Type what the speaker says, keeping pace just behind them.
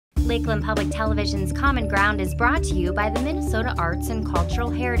Lakeland Public Television's Common Ground is brought to you by the Minnesota Arts and Cultural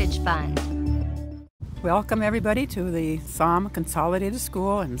Heritage Fund. Welcome everybody to the Saum Consolidated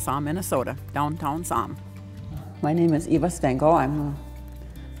School in Saum, Minnesota, downtown Saum. My name is Eva Stengo. I'm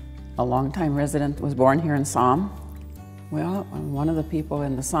a longtime resident, was born here in Saum. Well, I'm one of the people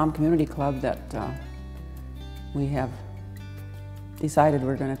in the Saum Community Club that we have decided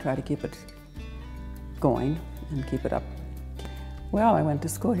we're going to try to keep it going and keep it up. Well, I went to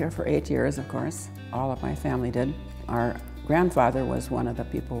school here for 8 years, of course. All of my family did. Our grandfather was one of the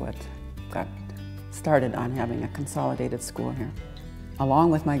people that got started on having a consolidated school here. Along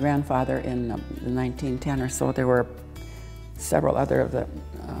with my grandfather in 1910 or so, there were several other of the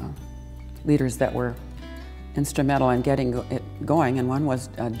leaders that were instrumental in getting it going, and one was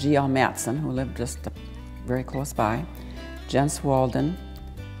G.L. Matson, who lived just very close by, Jens Walden,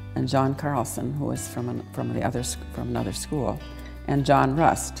 and John Carlson, who was from another school, and John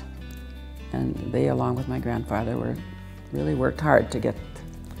Rust. And they, along with my grandfather, really worked hard to get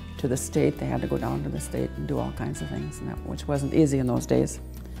to the state. They had to go down to the state and do all kinds of things, which wasn't easy in those days.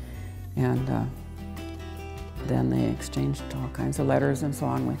 And then they exchanged all kinds of letters and so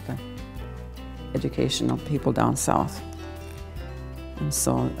on with the educational people down south. And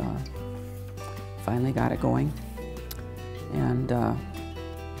so finally got it going. And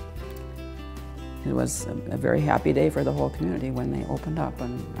it was a very happy day for the whole community when they opened up.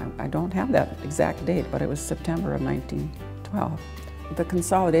 And I don't have that exact date, but it was September of 1912. The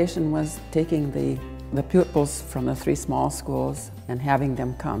consolidation was taking the pupils from the 3 small schools and having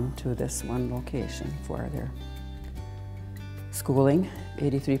them come to this one location for their schooling.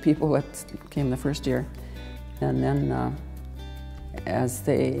 83 people that came the first year. And then as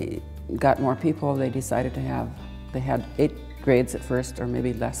they got more people, they decided to have, they had 8 grades at first, or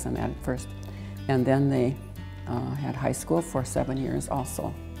maybe less than that at first. And then they had high school for 7 years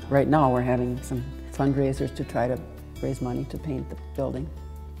also. Right now we're having some fundraisers to try to raise money to paint the building.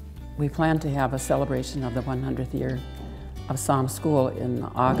 We plan to have a celebration of the 100th year of Saum School in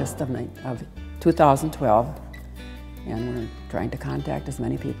August of 2012. And we're trying to contact as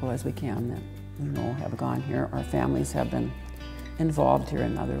many people as we can that we know have gone here. Our families have been involved here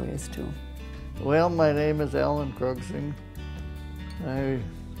in other ways too. Well, my name is Alan Krugsing. I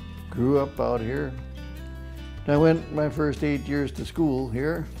grew up out here. I went my first 8 years to school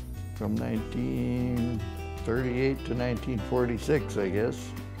here from 1938 to 1946, I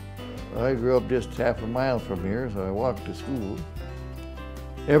guess. I grew up just half a mile from here, so I walked to school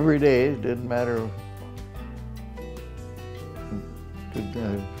every day. Didn't matter.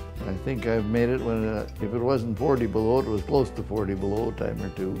 I think I've made it when, if it wasn't 40 below, it was close to 40 below a time or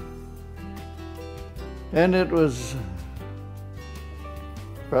two. And it was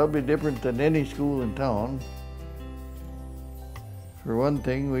probably different than any school in town. For one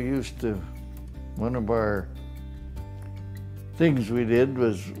thing, one of our things we did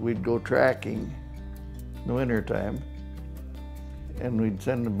was we'd go tracking in the wintertime. And we'd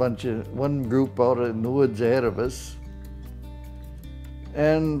send one group out in the woods ahead of us.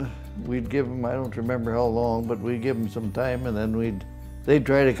 And we'd give them, I don't remember how long, but we'd give them some time, and then they'd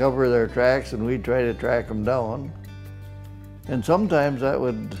try to cover their tracks and we'd try to track them down. And sometimes that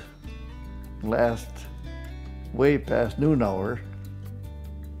would last way past noon hour.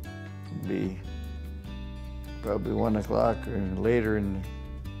 It'd be probably 1 o'clock or later.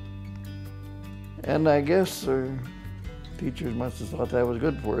 And I guess our teachers must have thought that was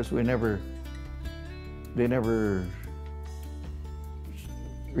good for us. They never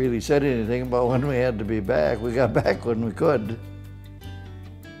really said anything about when we had to be back. We got back when we could.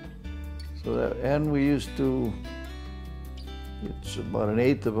 And we used to, it's about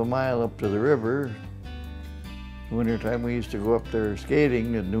 1/8 of a mile up to the river. In the wintertime, we used to go up there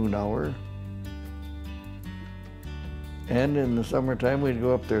skating at noon hour. And in the summertime, we'd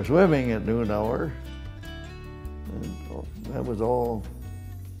go up there swimming at noon hour. And that was all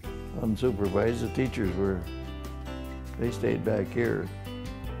unsupervised. The teachers they stayed back here.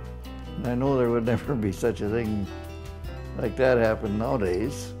 And I know there would never be such a thing like that happen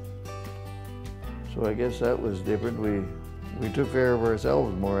nowadays. So I guess that was different. We took care of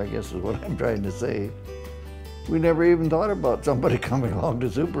ourselves more, I guess is what I'm trying to say. We never even thought about somebody coming along to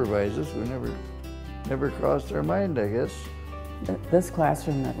supervise us. We never crossed our mind, I guess. This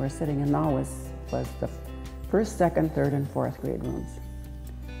classroom that we're sitting in now was the 1st, 2nd, 3rd, and 4th grade rooms.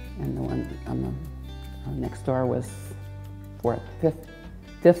 And the one on the next door was 4th, 5th,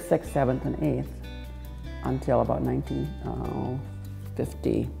 6th, 7th, and 8th until about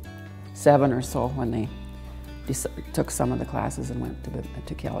 1957 or so, when they took some of the classes and went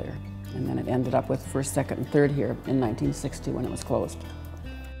to Kellier. And then it ended up with 1st, 2nd, and 3rd here in 1960 when it was closed.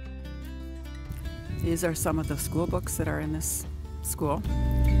 These are some of the school books that are in this school.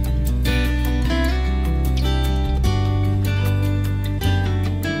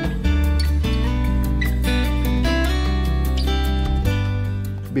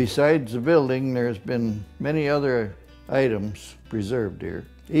 Besides the building, there's been many other items preserved here.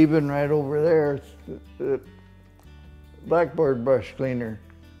 Even right over there, the blackboard brush cleaner.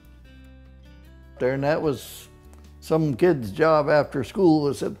 And that was some kid's job after school,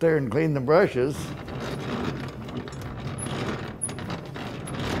 to sit there and clean the brushes.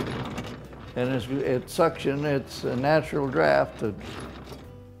 And it's suction, it's a natural draft to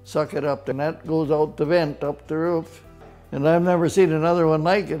suck it up, and that goes out the vent up the roof. And I've never seen another one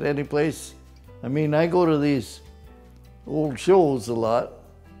like it anyplace. I mean, I go to these old shows a lot,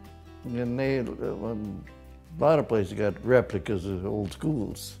 and a lot of places got replicas of old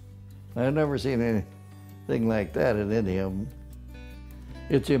schools. I've never seen anything like that in any of them.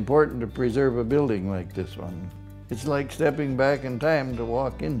 It's important to preserve a building like this one. It's like stepping back in time to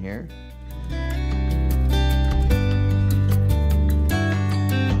walk in here.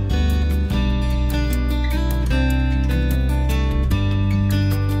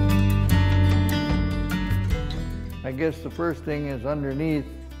 I guess the first thing is underneath,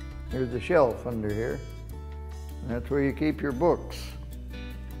 there's a shelf under here. That's where you keep your books.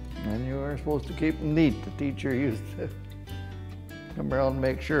 And you are supposed to keep them neat. The teacher used to come around and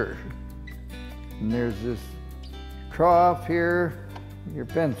make sure. And there's this trough here, your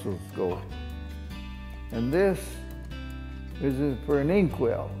pencils go. And this is for an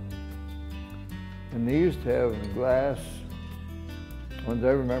inkwell. And they used to have a glass, ones I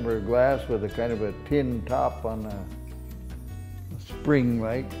remember, a glass with a kind of a tin top on a spring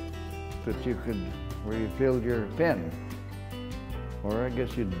like, that you could, where you filled your pen. Or I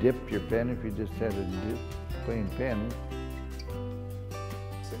guess you'd dip your pen if you just had a plain pen.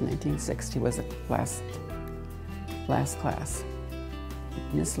 1960 was the last class.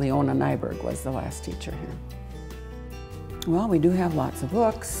 Miss Leona Nyberg was the last teacher here. Well, we do have lots of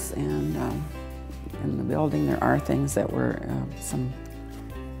books, and in the building there are things that were some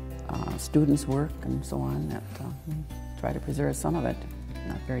students' work and so on that we try to preserve some of it.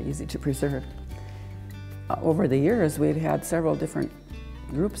 Not very easy to preserve. Over the years, we've had several different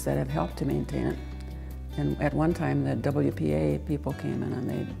groups that have helped to maintain it. And at one time, the WPA people came in and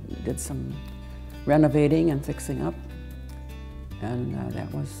they did some renovating and fixing up. And that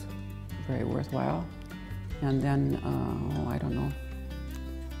was very worthwhile. And then, I don't know,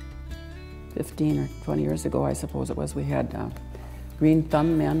 15 or 20 years ago, I suppose it was, we had Green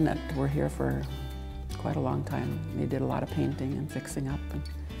Thumb men that were here for quite a long time. They did a lot of painting and fixing up,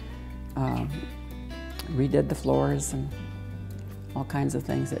 and redid the floors and all kinds of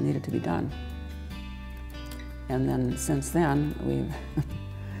things that needed to be done. And then since then,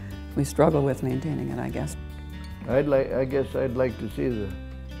 we struggle with maintaining it, I guess. I guess I'd like to see the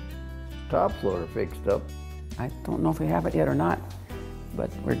top floor fixed up. I don't know if we have it yet or not, but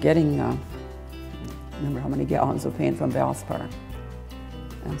we're getting, remember how many gallons of paint from Valspar.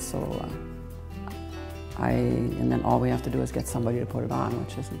 And so, and then all we have to do is get somebody to put it on,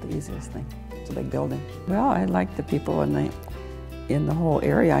 which isn't the easiest thing. It's a big building. Well, I'd like the people in the whole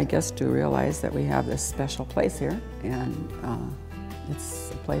area, I guess, to realize that we have this special place here, and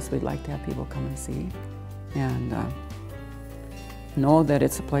it's a place we'd like to have people come and see, and know that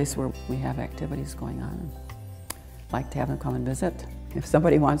it's a place where we have activities going on. I'd like to have them come and visit. If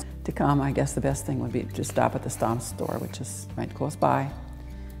somebody wants to come, I guess the best thing would be to stop at the Saum store, which is right close by,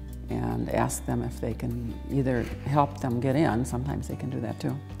 and ask them if they can either help them get in, sometimes they can do that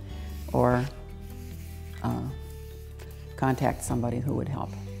too, or contact somebody who would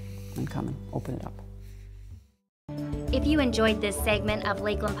help and come and open it up. If you enjoyed this segment of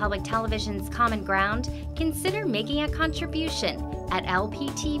Lakeland Public Television's Common Ground, consider making a contribution at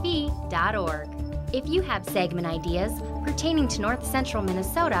lptv.org. If you have segment ideas pertaining to North Central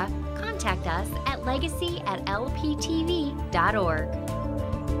Minnesota, contact us at legacy@lptv.org.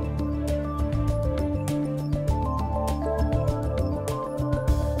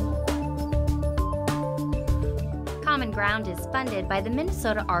 Common Ground is funded by the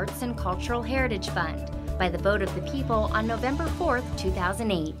Minnesota Arts and Cultural Heritage Fund by the vote of the people on November 4th,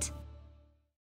 2008.